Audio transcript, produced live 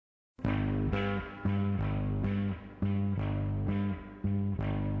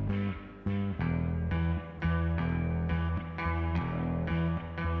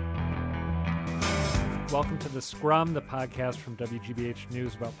Welcome to the Scrum, the podcast from WGBH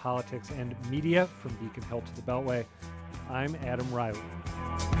News about politics and media from Beacon Hill to the Beltway. I'm Adam Riley.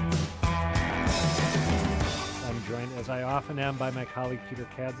 I'm joined, as I often am, by my colleague Peter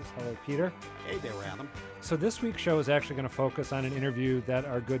Kadzis. Hello, Peter. Hey there, Adam. So this week's show is actually going to focus on an interview that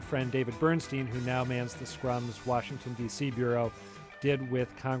our good friend David Bernstein, who now mans the Scrum's Washington, D.C. bureau, did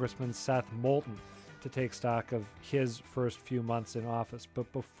with Congressman Seth Moulton to take stock of his first few months in office. But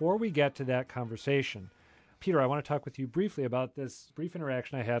before we get to that conversation, Peter, I want to talk with you briefly about this brief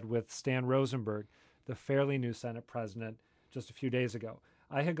interaction I had with Stan Rosenberg, the fairly new Senate president, just a few days ago.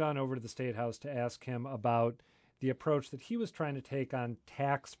 I had gone over to the State House to ask him about the approach that he was trying to take on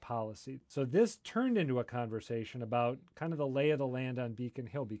tax policy. So this turned into a conversation about kind of the lay of the land on Beacon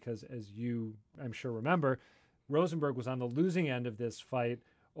Hill, because as you, I'm sure, remember, Rosenberg was on the losing end of this fight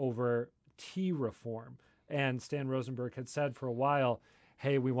over T reform. And Stan Rosenberg had said for a while,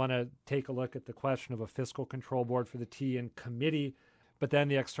 hey, we want to take a look at the question of a fiscal control board for the T in committee. But then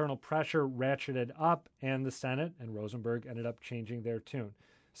the external pressure ratcheted up, and the Senate and Rosenberg ended up changing their tune.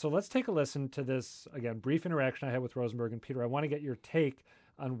 So let's take a listen to this, again, brief interaction I had with Rosenberg. And Peter, I want to get your take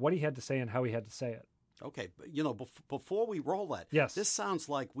on what he had to say and how he had to say it. Okay, but you know, before we roll that, yes, this sounds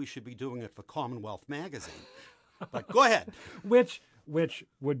like we should be doing it for Commonwealth Magazine. But go ahead. Which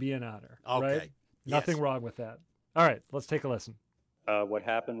would be an honor, okay. Right? Nothing wrong with that. All right, let's take a listen. What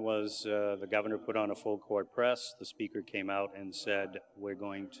happened was the governor put on a full court press. The speaker came out and said, we're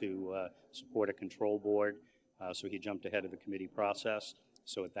going to support a control board. So he jumped ahead of the committee process.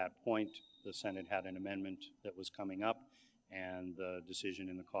 So at that point, the Senate had an amendment that was coming up, and the decision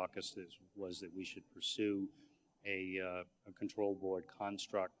in the caucus was that we should pursue a control board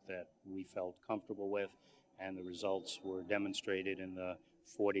construct that we felt comfortable with, and the results were demonstrated in the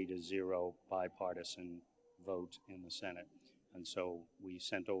 40-0 bipartisan vote in the Senate. And so we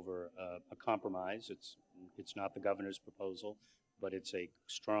sent over a compromise. It's not the governor's proposal, but it's a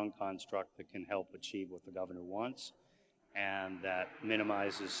strong construct that can help achieve what the governor wants, and that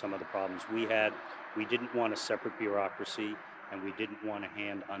minimizes some of the problems we had. We didn't want a separate bureaucracy, and we didn't want to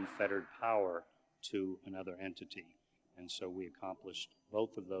hand unfettered power to another entity. And so we accomplished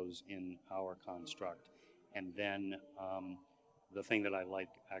both of those in our construct. And then the thing that I like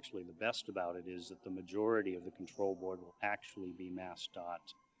actually the best about it is that the majority of the control board will actually be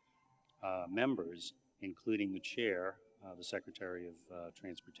MassDOT members, including the chair, the Secretary of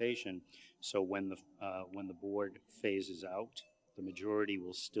Transportation. So when the board phases out, the majority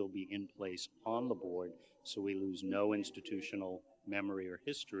will still be in place on the board, so we lose no institutional memory or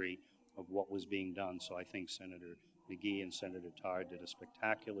history of what was being done. So I think Senator McGee and Senator Tarr did a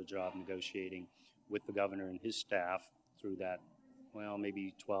spectacular job negotiating with the governor and his staff through that, well,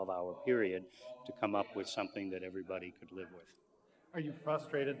 maybe 12-hour period to come up with something that everybody could live with. Are you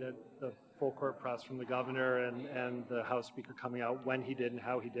frustrated that the full court press from the governor and the House Speaker coming out when he did and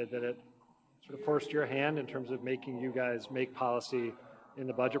how he did, that it sort of forced your hand in terms of making you guys make policy in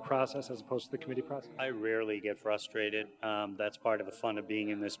the budget process as opposed to the committee process? I rarely get frustrated. That's part of the fun of being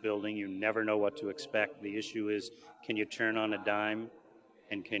in this building. You never know what to expect. The issue is, can you turn on a dime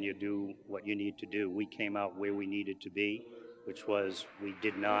and can you do what you need to do? We came out where we needed to be, which was we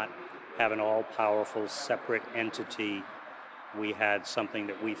did not have an all-powerful separate entity. We had something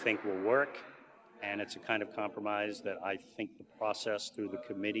that we think will work, and it's a kind of compromise that I think the process through the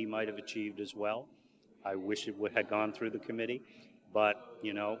committee might have achieved as well. I wish it had gone through the committee, but,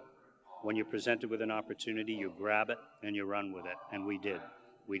 you know, when you're presented with an opportunity, you grab it and you run with it, and we did.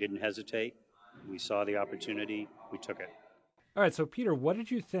 We didn't hesitate. We saw the opportunity. We took it. All right, so Peter, what did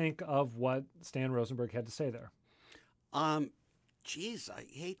you think of what Stan Rosenberg had to say there? Geez, I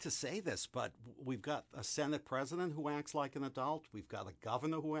hate to say this, but we've got a Senate president who acts like an adult. We've got a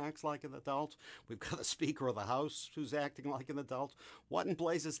governor who acts like an adult. We've got a Speaker of the House who's acting like an adult. What in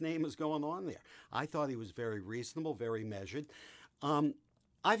blazes name is going on there? I thought he was very reasonable, very measured.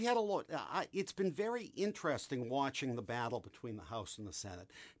 I've had a lot. It's been very interesting watching the battle between the House and the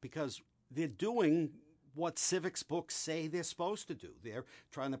Senate, because they're doing what civics books say they're supposed to do. They're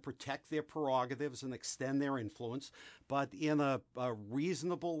trying to protect their prerogatives and extend their influence, but in a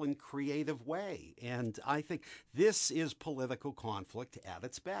reasonable and creative way. And I think this is political conflict at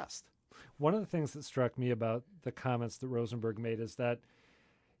its best. One of the things that struck me about the comments that Rosenberg made is that,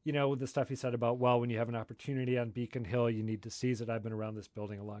 you know, the stuff he said about, well, when you have an opportunity on Beacon Hill, you need to seize it. I've been around this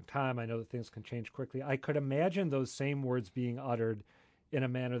building a long time. I know that things can change quickly. I could imagine those same words being uttered in a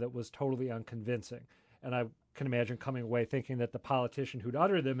manner that was totally unconvincing. And I can imagine coming away thinking that the politician who'd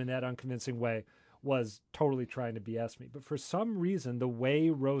uttered them in that unconvincing way was totally trying to BS me. But for some reason, the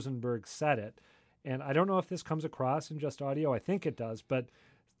way Rosenberg said it, and I don't know if this comes across in just audio, I think it does, but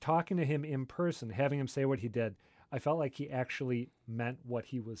talking to him in person, having him say what he did, I felt like he actually meant what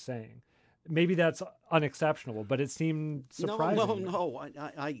he was saying. Maybe that's unexceptional, but it seemed surprising. No.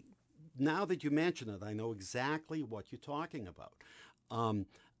 I now that you mention it, I know exactly what you're talking about.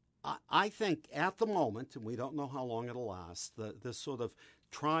 I think at the moment, and we don't know how long it'll last, this sort of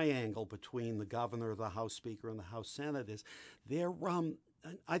triangle between the governor, the House Speaker, and the House Senate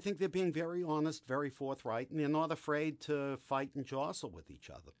I think they're being very honest, very forthright, and they're not afraid to fight and jostle with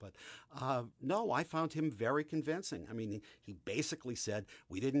each other. But no, I found him very convincing. I mean, he basically said,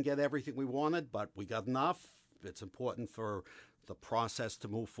 we didn't get everything we wanted, but we got enough. It's important for the process to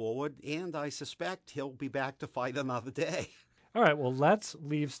move forward, and I suspect he'll be back to fight another day. All right, well, let's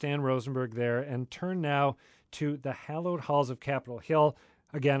leave Stan Rosenberg there and turn now to the hallowed halls of Capitol Hill.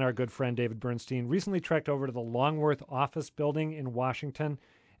 Again, our good friend David Bernstein recently trekked over to the Longworth office building in Washington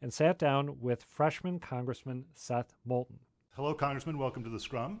and sat down with freshman Congressman Seth Moulton. Hello, Congressman. Welcome to the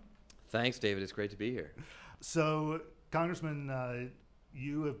Scrum. Thanks, David. It's great to be here. So, Congressman,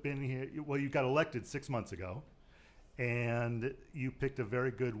 you have been here, well, you got elected 6 months ago, and you picked a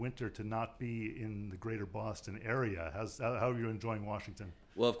very good winter to not be in the greater Boston area. How are you enjoying Washington?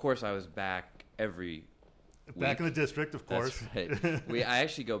 Well, of course, I was back every Back in the district, of course. That's right. I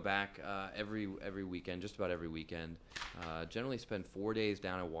actually go back every weekend, just about every weekend. Generally spend 4 days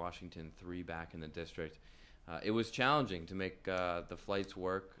down in Washington, 3 back in the district. It was challenging to make the flights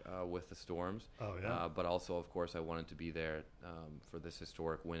work with the storms. Oh, yeah. But also, of course, I wanted to be there for this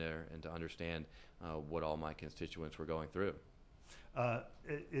historic winter and to understand what all my constituents were going through. Are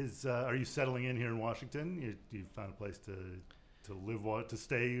you settling in here in Washington? You found a place to live, to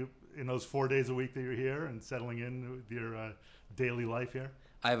stay in those 4 days a week that you're here and settling in with your daily life here?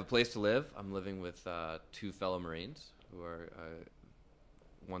 I have a place to live. I'm living with 2 fellow Marines who are,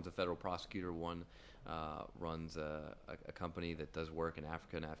 one's a federal prosecutor, one runs a company that does work in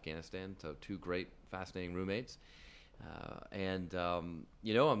Africa and Afghanistan. So 2 great, fascinating roommates. I'm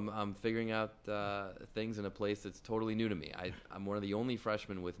figuring out things in a place that's totally new to me. I'm one of the only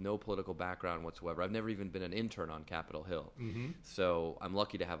freshmen with no political background whatsoever. I've never even been an intern on Capitol Hill. Mm-hmm. So I'm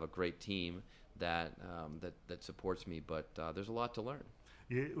lucky to have a great team that supports me, but there's a lot to learn.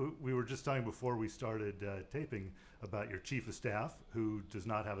 We were just talking before we started taping about your chief of staff, who does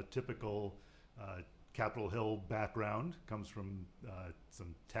not have a typical Capitol Hill background, comes from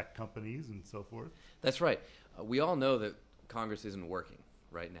some tech companies and so forth. That's right. We all know that Congress isn't working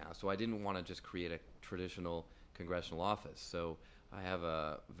right now, so I didn't want to just create a traditional congressional office. So I have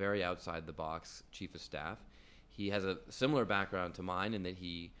a very outside-the-box chief of staff. He has a similar background to mine in that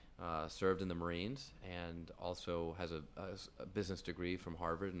he served in the Marines and also has a business degree from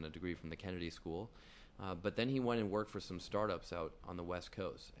Harvard and a degree from the Kennedy School. But then he went and worked for some startups out on the West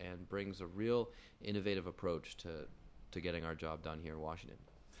Coast and brings a real innovative approach to getting our job done here in Washington.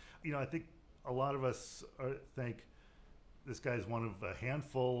 I think a lot of us think this guy's one of a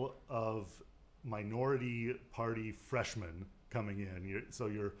handful of minority party freshmen coming in. So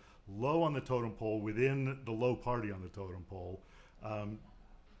you're low on the totem pole within the low party on the totem pole. Are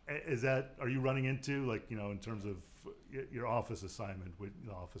you running into, in terms of your office assignment with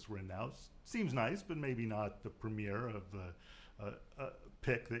the office we're in now? Seems nice, but maybe not the premier of the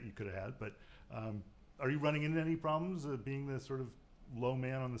pick that you could have had. But are you running into any problems being the sort of low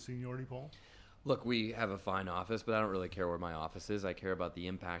man on the seniority pole? Look, we have a fine office, but I don't really care where my office is. I care about the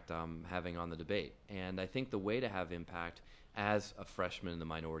impact I'm having on the debate. And I think the way to have impact as a freshman in the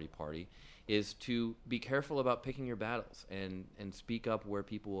minority party is to be careful about picking your battles and speak up where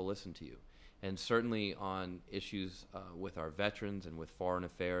people will listen to you. And certainly on issues with our veterans and with foreign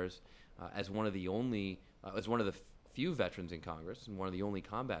affairs, as one of the few veterans in Congress and one of the only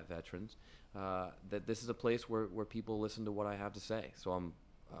combat veterans, that this is a place where people listen to what I have to say. So I'm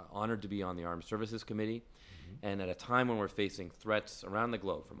honored to be on the Armed Services Committee. Mm-hmm. And at a time when we're facing threats around the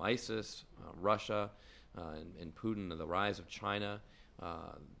globe from ISIS, Russia, and Putin, and the rise of China,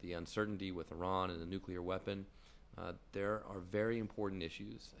 the uncertainty with Iran and the nuclear weapon, there are very important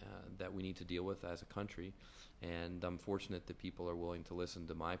issues that we need to deal with as a country. And I'm fortunate that people are willing to listen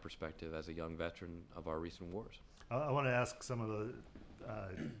to my perspective as a young veteran of our recent wars. I want to ask some of the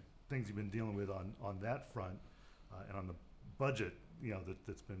things you've been dealing with on that front and on the budget,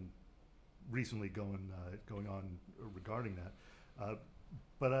 that's been recently going on regarding that.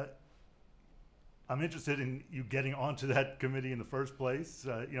 But I'm interested in you getting onto that committee in the first place.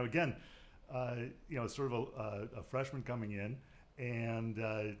 Again, sort of a freshman coming in,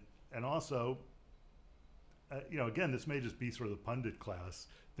 and also, again, this may just be sort of the pundit class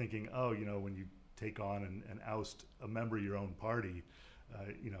thinking, when you take on and oust a member of your own party,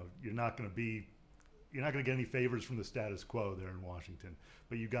 you're not going to be you're not going to get any favors from the status quo there in Washington.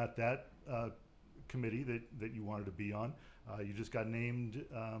 But you got that committee that you wanted to be on. You just got named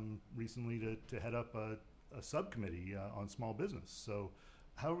recently to head up a subcommittee on small business. So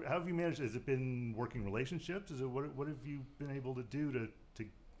how have you managed? Has it been working relationships? Is it what have you been able to do to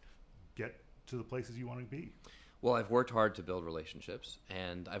get to the places you want to be? Well, I've worked hard to build relationships,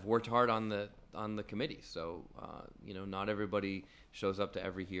 and I've worked hard on the committee. So, not everybody shows up to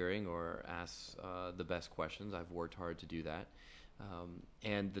every hearing or asks the best questions. I've worked hard to do that.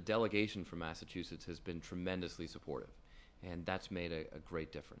 And the delegation from Massachusetts has been tremendously supportive, and that's made a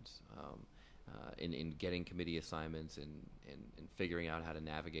great difference in getting committee assignments and figuring out how to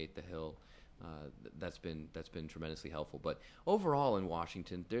navigate the Hill. That's been tremendously helpful. But overall in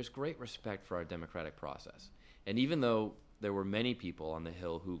Washington, there's great respect for our democratic process. And even though there were many people on the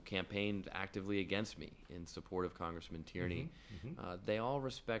Hill who campaigned actively against me in support of Congressman Tierney, they all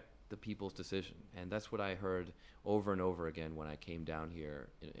respect the people's decision. And that's what I heard over and over again when I came down here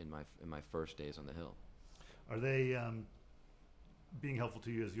in my first days on the Hill. Are they being helpful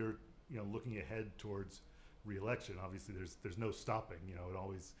to you as you're looking ahead towards re-election? Obviously, there's no stopping. It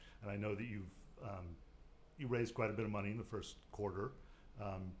always. And I know that you raised quite a bit of money in the first quarter.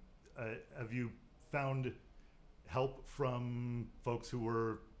 Have you found help from folks who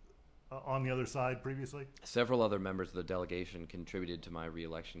were on the other side previously? Several other members of the delegation contributed to my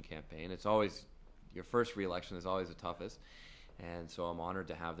re-election campaign. It's always, your first re-election is always the toughest, and so I'm honored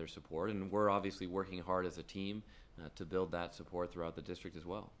to have their support. And we're obviously working hard as a team to build that support throughout the district as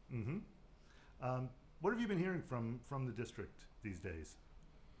well. What have you been hearing from the district these days?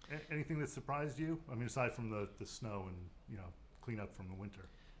 Anything that surprised you? I mean, aside from the snow and cleanup from the winter.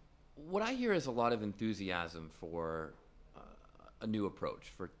 What I hear is a lot of enthusiasm for a new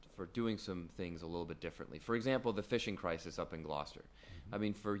approach, for doing some things a little bit differently. For example, the fishing crisis up in Gloucester. I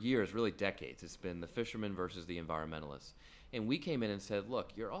mean, for years, really decades, it's been the fishermen versus the environmentalists. And we came in and said,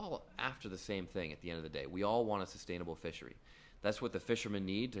 look, you're all after the same thing at the end of the day. We all want a sustainable fishery. That's what the fishermen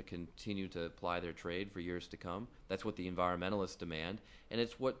need to continue to apply their trade for years to come. That's what the environmentalists demand. And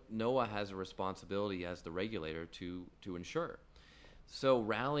it's what NOAA has a responsibility as the regulator to ensure. So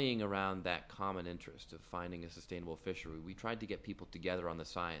rallying around that common interest of finding a sustainable fishery, we tried to get people together on the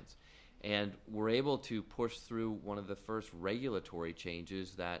science. And we're able to push through one of the first regulatory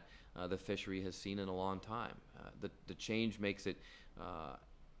changes that the fishery has seen in a long time. The change makes it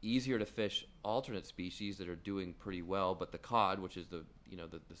easier to fish alternate species that are doing pretty well, but the cod, which is the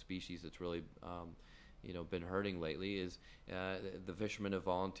species that's really been hurting lately, is the fishermen have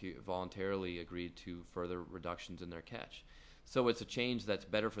voluntarily agreed to further reductions in their catch. So it's a change that's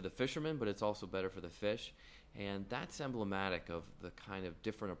better for the fishermen, but it's also better for the fish. And that's emblematic of the kind of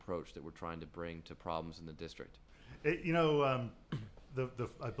different approach that we're trying to bring to problems in the district. I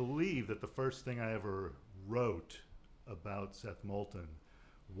believe that the first thing I ever wrote about Seth Moulton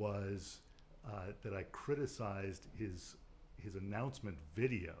was that I criticized his announcement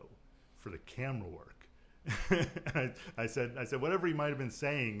video for the camera work. I said whatever he might have been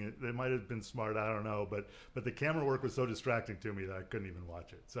saying, it might have been smart, I don't know, but the camera work was so distracting to me that I couldn't even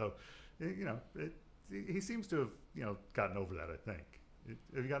watch it. So, he seems to have gotten over that, I think.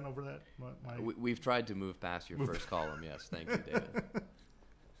 Have you gotten over that? We've tried to move past your first column. Yes, thank you, David.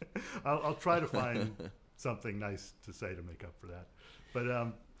 I'll try to find something nice to say to make up for that. But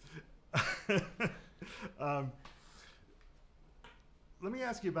let me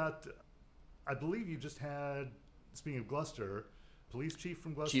ask you about. I believe you just had, speaking of Gloucester, police chief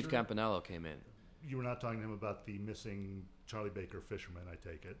from Gloucester. Chief Campanello came in. You were not talking to him about the missing Charlie Baker fisherman, I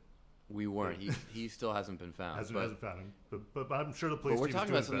take it. We weren't. He still hasn't been found. Hasn't found him. But I'm sure the police. But we're talking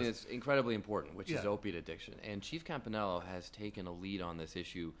about something that's incredibly important, which is Yeah. opiate addiction. And Chief Campanello has taken a lead on this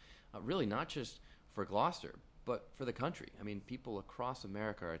issue, really not just for Gloucester, but for the country. I mean, people across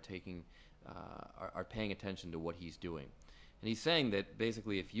America are paying attention to what he's doing. And he's saying that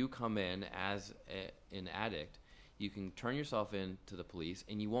basically if you come in as an addict, you can turn yourself in to the police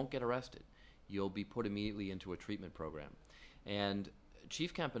and you won't get arrested. You'll be put immediately into a treatment program. And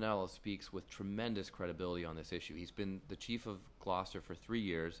Chief Campanello speaks with tremendous credibility on this issue. He's been the chief of Gloucester for 3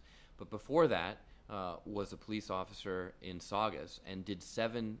 years, but before that was a police officer in Saugus and did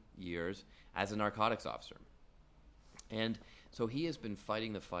 7 years as a narcotics officer. And so he has been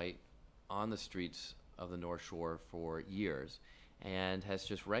fighting the fight on the streets of the North Shore for years and has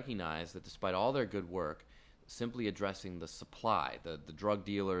just recognized that despite all their good work, simply addressing the supply, the drug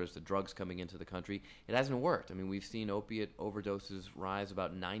dealers, the drugs coming into the country, it hasn't worked. I mean, we've seen opiate overdoses rise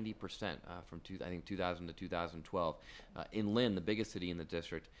about 90% from 2000 to 2012. In Lynn, the biggest city in the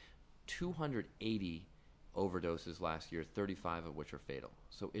district, 280 overdoses last year, 35 of which are fatal.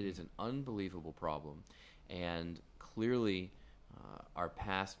 So it is an unbelievable problem, and clearly our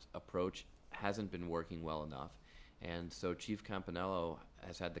past approach hasn't been working well enough. And so Chief Campanello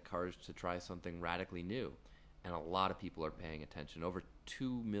has had the courage to try something radically new, and a lot of people are paying attention. Over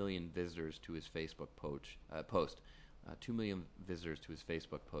 2 million visitors to his Facebook post. 2 million visitors to his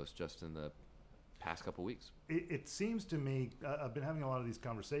Facebook post just in the past couple weeks. It seems to me, I've been having a lot of these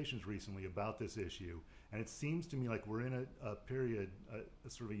conversations recently about this issue, and it seems to me like we're in a period, a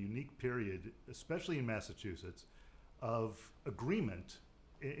sort of a unique period, especially in Massachusetts, of agreement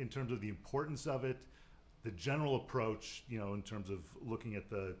in terms of the importance of it, the general approach, in terms of looking at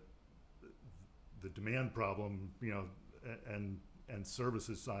the demand problem, and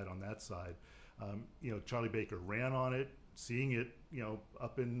services side on that side. Charlie Baker ran on it, seeing it,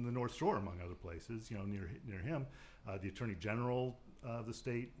 up in the North Shore, among other places, near him. The Attorney General of the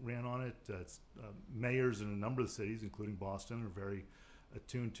state ran on it. Mayors in a number of cities, including Boston, are very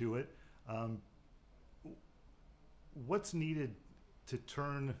attuned to it. What's needed to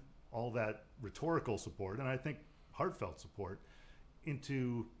turn all that rhetorical support, and I think heartfelt support,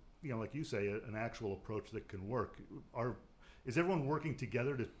 into, like you say, an actual approach that can work? Is everyone working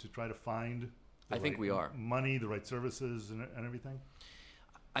together to try to find I think we are. Money, the right services, and everything?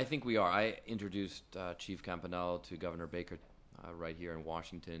 I think we are. I introduced Chief Campanello to Governor Baker right here in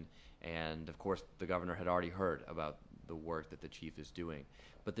Washington, and of course the governor had already heard about the work that the chief is doing.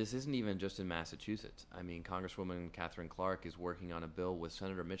 But this isn't even just in Massachusetts. I mean, Congresswoman Catherine Clark is working on a bill with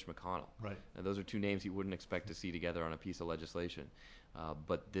Senator Mitch McConnell. Right. And those are two names you wouldn't expect to see together on a piece of legislation.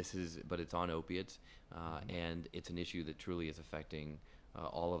 But it's on opiates, and it's an issue that truly is affecting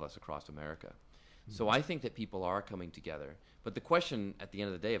all of us across America. Mm-hmm. So I think that people are coming together. But the question at the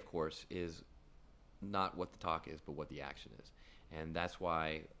end of the day, of course, is not what the talk is, but what the action is. And that's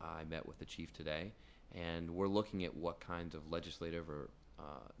why I met with the chief today. And we're looking at what kinds of legislative or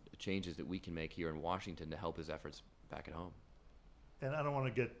changes that we can make here in Washington to help his efforts back at home. And I don't want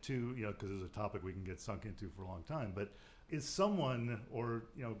to get too, because there's a topic we can get sunk into for a long time, but is someone, or,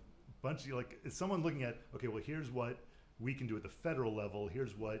 is someone looking at, okay, well, here's what we can do at the federal level,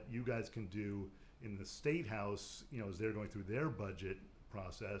 here's what you guys can do in the state house, as they're going through their budget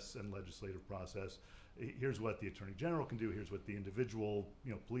process and legislative process, here's what the Attorney General can do, here's what the individual,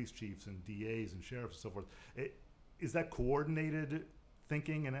 police chiefs and DAs and sheriffs and so forth. Is that coordinated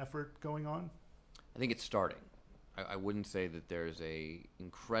thinking and effort going on? I think it's starting. I wouldn't say that there's a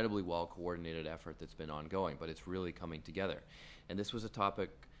incredibly well-coordinated effort that's been ongoing, but it's really coming together. And this was a topic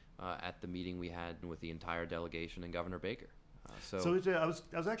at the meeting we had with the entire delegation and Governor Baker. So I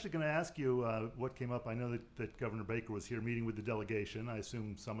was actually going to ask you what came up. I know that Governor Baker was here meeting with the delegation. I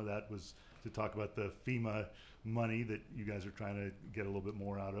assume some of that was to talk about the FEMA money that you guys are trying to get a little bit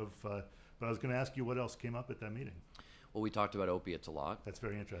more out of. But I was going to ask you what else came up at that meeting. Well, we talked about opiates a lot. That's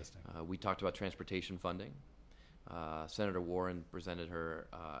very interesting. We talked about transportation funding. Senator Warren presented her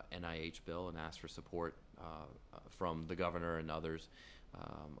NIH bill and asked for support from the governor and others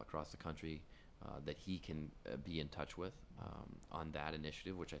across the country that he can be in touch with on that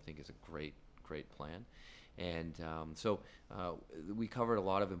initiative, which I think is a great plan. And so we covered a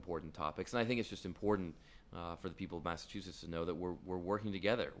lot of important topics, and I think it's just important for the people of Massachusetts to know that we're working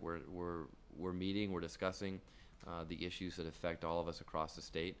together. We're meeting, we're discussing the issues that affect all of us across the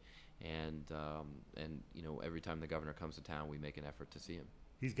state. And every time the governor comes to town, we make an effort to see him.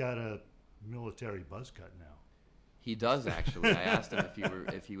 He's got a military buzz cut now. He does, actually. I asked him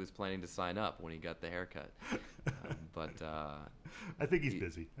if he was planning to sign up when he got the haircut, but I think he's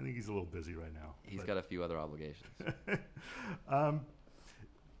busy. I think he's a little busy right now. He's got a few other obligations.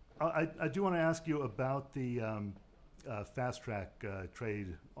 I do want to ask you about the fast track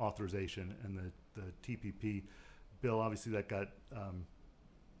trade authorization and the TPP bill. Obviously, that got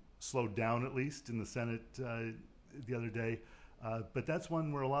slowed down, at least in the Senate the other day. But that's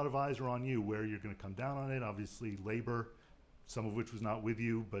one where a lot of eyes are on you, where you're going to come down on it. Obviously, labor, some of which was not with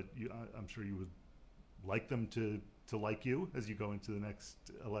you, but I'm sure you would like them to like you as you go into the next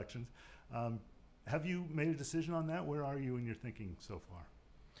elections. Have you made a decision on that? Where are you in your thinking so far?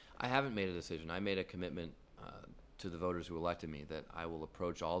 I haven't made a decision. I made a commitment to the voters who elected me that I will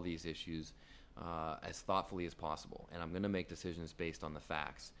approach all these issues as thoughtfully as possible. And I'm going to make decisions based on the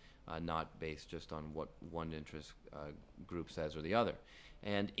facts. Not based just on what one interest group says or the other.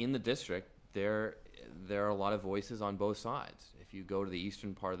 And in the district, there are a lot of voices on both sides. If you go to the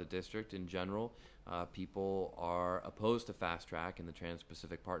eastern part of the district in general, people are opposed to fast track and the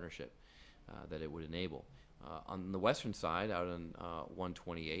Trans-Pacific Partnership that it would enable. On the western side, out on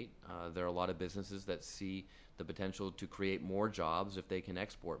 128, there are a lot of businesses that see the potential to create more jobs if they can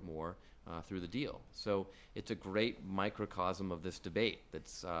export more through the deal. So it's a great microcosm of this debate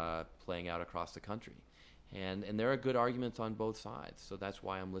that's playing out across the country. And there are good arguments on both sides, so that's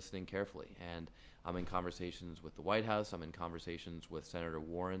why I'm listening carefully. And I'm in conversations with the White House, I'm in conversations with Senator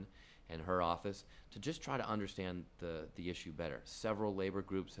Warren and her office to just try to understand the issue better. Several labor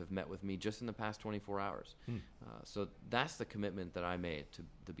groups have met with me just in the past 24 hours. So that's the commitment that I made,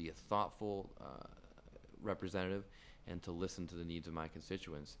 to be a thoughtful representative and to listen to the needs of my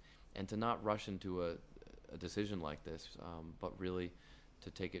constituents and to not rush into a decision like this, but really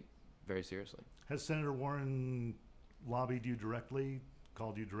to take it very seriously. Has Senator Warren lobbied you directly,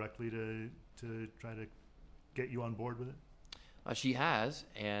 called you directly to try to get you on board with it? She has,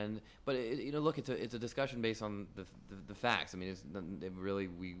 but look, it's a discussion based on the facts. I mean,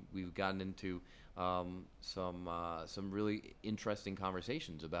 we've gotten into some really interesting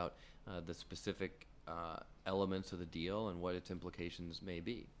conversations about the specific elements of the deal and what its implications may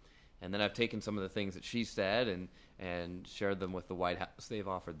be. And then I've taken some of the things that she said and shared them with the White House. They've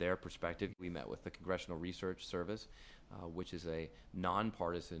offered their perspective. We met with the Congressional Research Service, which is a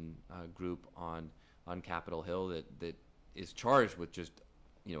nonpartisan group on Capitol Hill that is charged with just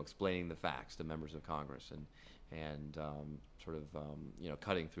explaining the facts to members of Congress and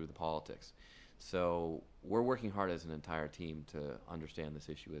cutting through the politics. So we're working hard as an entire team to understand this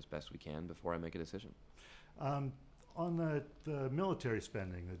issue as best we can before I make a decision. On the military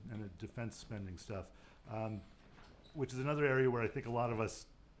spending and the defense spending stuff, which is another area where I think a lot of us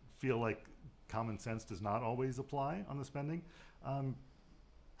feel like common sense does not always apply on the spending.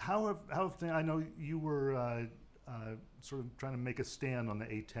 How I know you were sort of trying to make a stand on the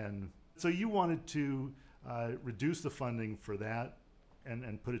A10. So you wanted to reduce the funding for that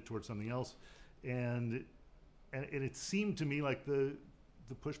and put it towards something else. And it seemed to me like the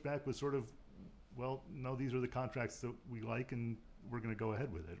pushback was sort of, well, no, these are the contracts that we like, and we're going to go ahead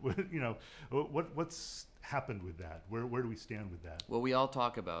with it. What's happened with that? Where do we stand with that? Well, we all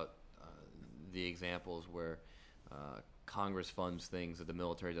talk about the examples where Congress funds things that the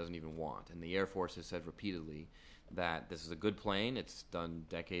military doesn't even want, and the Air Force has said repeatedly that this is a good plane. It's done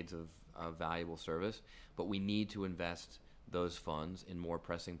decades of valuable service, but we need to invest those funds in more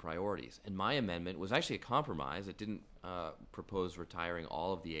pressing priorities. And my amendment was actually a compromise. It didn't propose retiring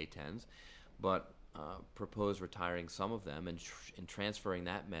all of the A-10s, but proposed retiring some of them and transferring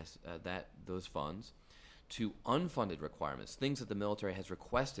those funds to unfunded requirements, things that the military has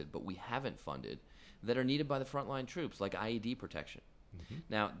requested but we haven't funded, that are needed by the frontline troops, like IED protection. Mm-hmm.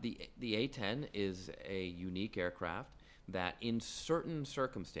 Now, the A-10 is a unique aircraft that in certain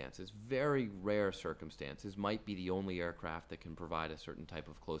circumstances, very rare circumstances, might be the only aircraft that can provide a certain type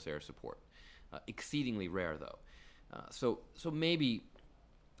of close air support. Exceedingly rare, though. So maybe,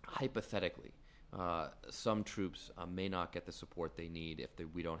 hypothetically, some troops may not get the support they need if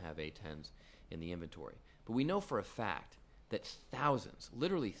we don't have A-10s in the inventory. But we know for a fact that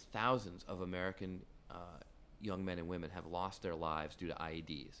literally thousands of American young men and women have lost their lives due to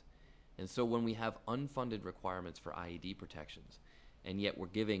IEDs. And so when we have unfunded requirements for IED protections, and yet we're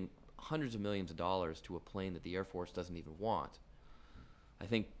giving hundreds of millions of dollars to a plane that the Air Force doesn't even want, I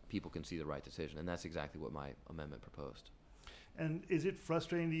think people can see the right decision, and that's exactly what my amendment proposed. And is it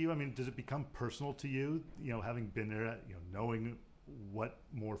frustrating to you? I mean, does it become personal to you, having been there, knowing what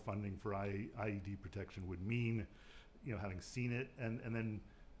more funding for IED protection would mean, having seen it, and then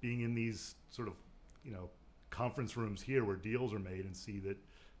being in these sort of, conference rooms here where deals are made and see that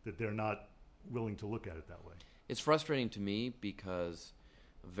they're not willing to look at it that way? It's frustrating to me because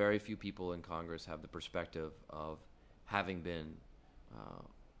very few people in Congress have the perspective of having been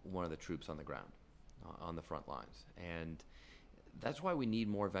one of the troops on the ground, on the front lines. And that's why we need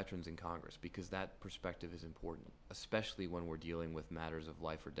more veterans in Congress, because that perspective is important, especially when we're dealing with matters of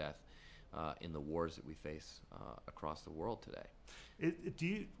life or death in the wars that we face across the world today.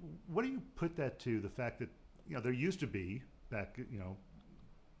 What do you put that to, the fact that there used to be, back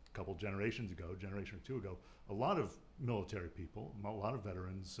a couple generations ago, generation or two ago, a lot of military people, a lot of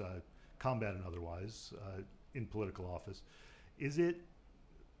veterans, combat and otherwise, in political office. Is it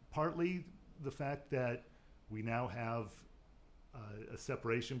partly the fact that we now have a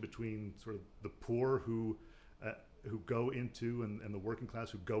separation between sort of the poor who go into and the working class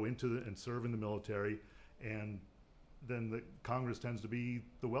who go into and serve in the military, and then the Congress tends to be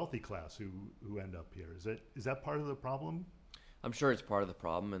the wealthy class who end up here? Is that part of the problem? I'm sure it's part of the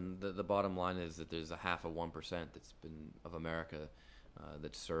problem, and the bottom line is that there's a half of 1% that's been of America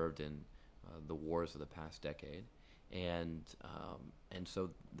that served in the wars of the past decade, and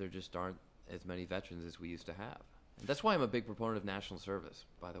so there just aren't as many veterans as we used to have. And that's why I'm a big proponent of national service,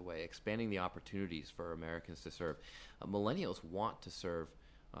 by the way, expanding the opportunities for Americans to serve. Millennials want to serve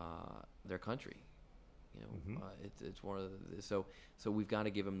their country. It's one of the, so we've got to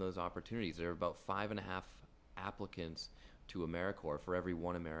give them those opportunities. There are about 5.5 applicants to AmeriCorps for every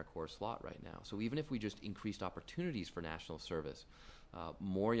one AmeriCorps slot right now. So even if we just increased opportunities for national service,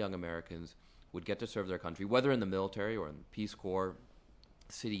 more young Americans would get to serve their country, whether in the military or in the Peace Corps,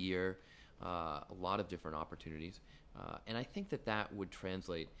 City Year, a lot of different opportunities. And I think that would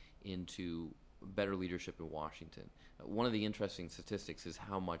translate into better leadership in Washington. One of the interesting statistics is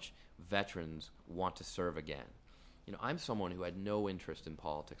how much veterans want to serve again. I'm someone who had no interest in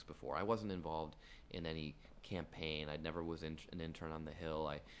politics before. I wasn't involved in any campaign. I never was an intern on the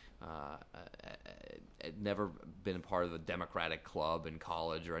Hill. I'd never been a part of the Democratic Club in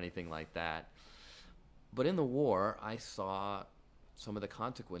college or anything like that. But in the war, I saw some of the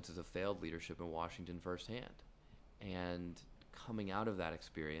consequences of failed leadership in Washington firsthand. And coming out of that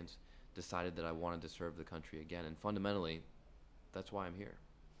experience, decided that I wanted to serve the country again. And fundamentally, that's why I'm here.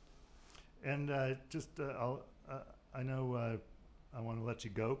 And I know I want to let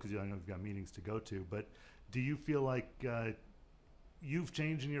you go because I know you've got meetings to go to, but do you feel like you've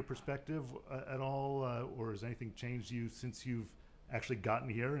changed in your perspective at all, or has anything changed you since you've actually gotten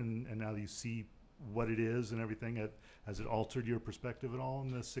here and now that you see what it is and everything? Has it altered your perspective at all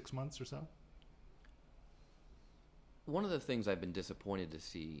in the 6 months or so? One of the things I've been disappointed to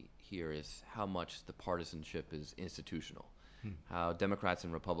see here is how much the partisanship is institutional. How Democrats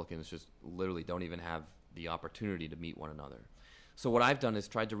and Republicans just literally don't even have the opportunity to meet one another. So what I've done is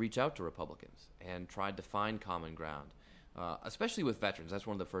tried to reach out to Republicans and tried to find common ground, especially with veterans. That's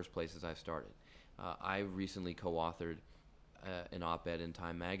one of the first places I started. I recently co-authored an op-ed in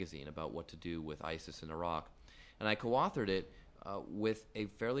Time magazine about what to do with ISIS in Iraq. And I co-authored it with a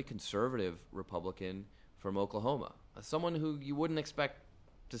fairly conservative Republican from Oklahoma, someone who you wouldn't expect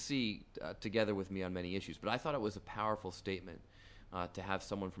to see together with me on many issues. But I thought it was a powerful statement to have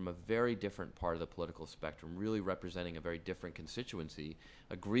someone from a very different part of the political spectrum, really representing a very different constituency,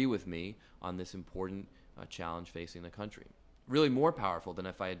 agree with me on this important challenge facing the country. Really more powerful than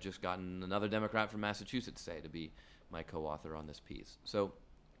if I had just gotten another Democrat from Massachusetts, say, to be my co-author on this piece. So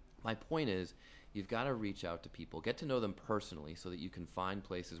my point is, you've got to reach out to people, get to know them personally so that you can find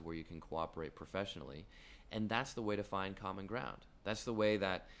places where you can cooperate professionally. And that's the way to find common ground. That's the way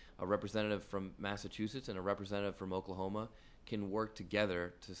that a representative from Massachusetts and a representative from Oklahoma can work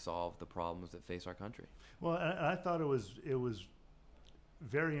together to solve the problems that face our country. Well, I thought it was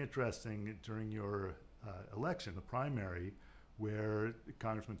very interesting during your election, the primary, where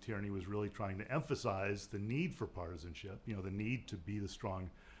Congressman Tierney was really trying to emphasize the need for partisanship, the need to be the strong,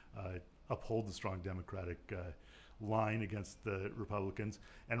 uphold the strong Democratic line against the Republicans.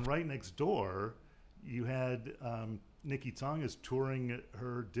 And right next door, you had Nikki Tsongas touring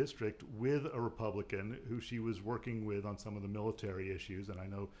her district with a Republican who she was working with on some of the military issues. And I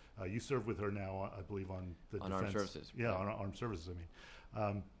know you serve with her now, I believe, on the defense. Armed services. Yeah, on armed services,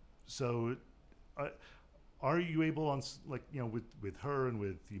 I mean. So are you able, on with her and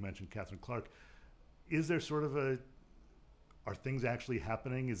with, you mentioned Catherine Clark, is there sort of are things actually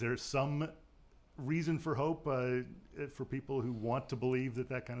happening? Is there some reason for hope for people who want to believe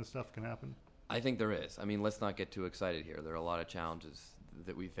that kind of stuff can happen? I think there is. I mean, let's not get too excited here. There are a lot of challenges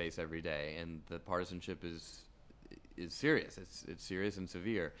that we face every day, and the partisanship is serious. It's serious and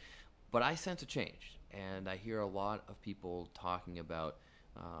severe. But I sense a change, and I hear a lot of people talking about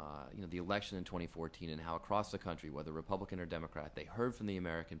the election in 2014 and how across the country, whether Republican or Democrat, they heard from the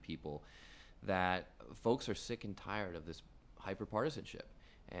American people that folks are sick and tired of this hyperpartisanship,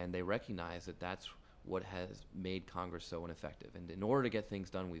 and they recognize that that's what has made Congress so ineffective. And in order to get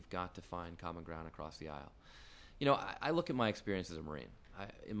things done, we've got to find common ground across the aisle. I look at my experience as a Marine.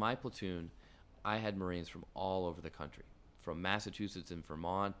 In my platoon, I had Marines from all over the country, from Massachusetts and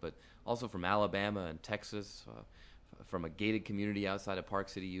Vermont, but also from Alabama and Texas, from a gated community outside of Park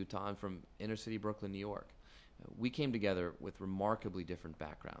City, Utah, and from inner city Brooklyn, New York. We came together with remarkably different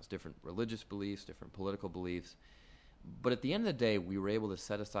backgrounds, different religious beliefs, different political beliefs. But at the end of the day, we were able to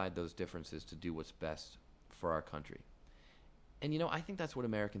set aside those differences to do what's best for our country. And, I think that's what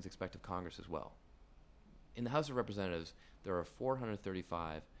Americans expect of Congress as well. In the House of Representatives, there are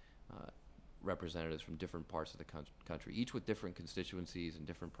 435 representatives from different parts of the country, each with different constituencies and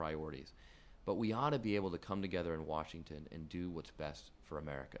different priorities. But we ought to be able to come together in Washington and do what's best for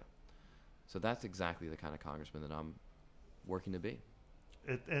America. So that's exactly the kind of congressman that I'm working to be.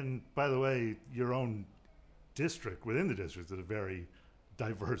 And by the way, your own district within the district is a very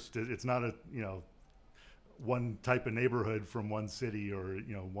diverse. It's not one type of neighborhood from one city or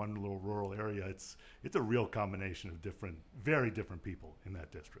one little rural area. It's a real combination of very different people in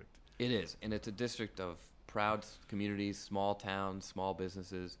that district. It is, and it's a district of proud communities, small towns, small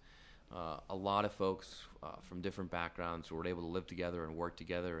businesses, a lot of folks from different backgrounds who are able to live together and work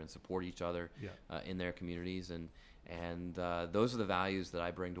together and support each other in their communities, and those are the values that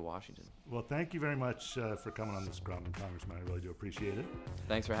I bring to Washington. Well, thank you very much for coming on the Scrum, Congressman. I really do appreciate it.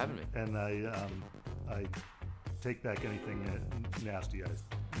 Thanks for having me. And I take back anything nasty I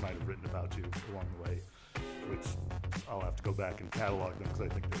might have written about you along the way, which I'll have to go back and catalog them because I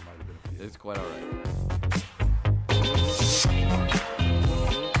think there might have been a few. It's quite all right.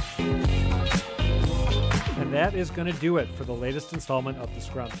 And that is going to do it for the latest installment of the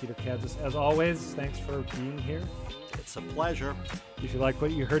Scrum. Peter Kadzis, as always, thanks for being here. It's a pleasure. If you like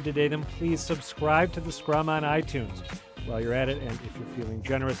what you heard today, then please subscribe to the Scrum on iTunes. While you're at it, and if you're feeling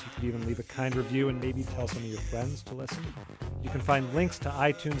generous, you could even leave a kind review and maybe tell some of your friends to listen. You can find links to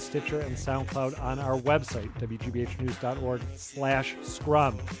iTunes, Stitcher, and SoundCloud on our website,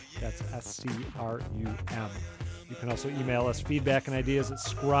 wgbhnews.org/scrum. That's SCRUM. You can also email us feedback and ideas at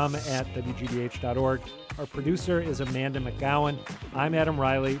scrum@wgbh.org. Our producer is Amanda McGowan. I'm Adam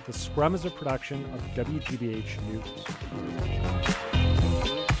Riley. The Scrum is a production of WGBH News.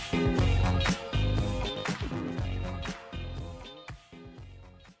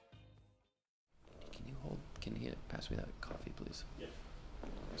 Can you pass me that coffee, please? Yeah.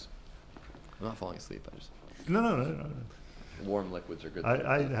 Thanks. I'm not falling asleep. No. Warm liquids are good.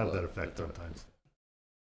 I have that effect sometimes.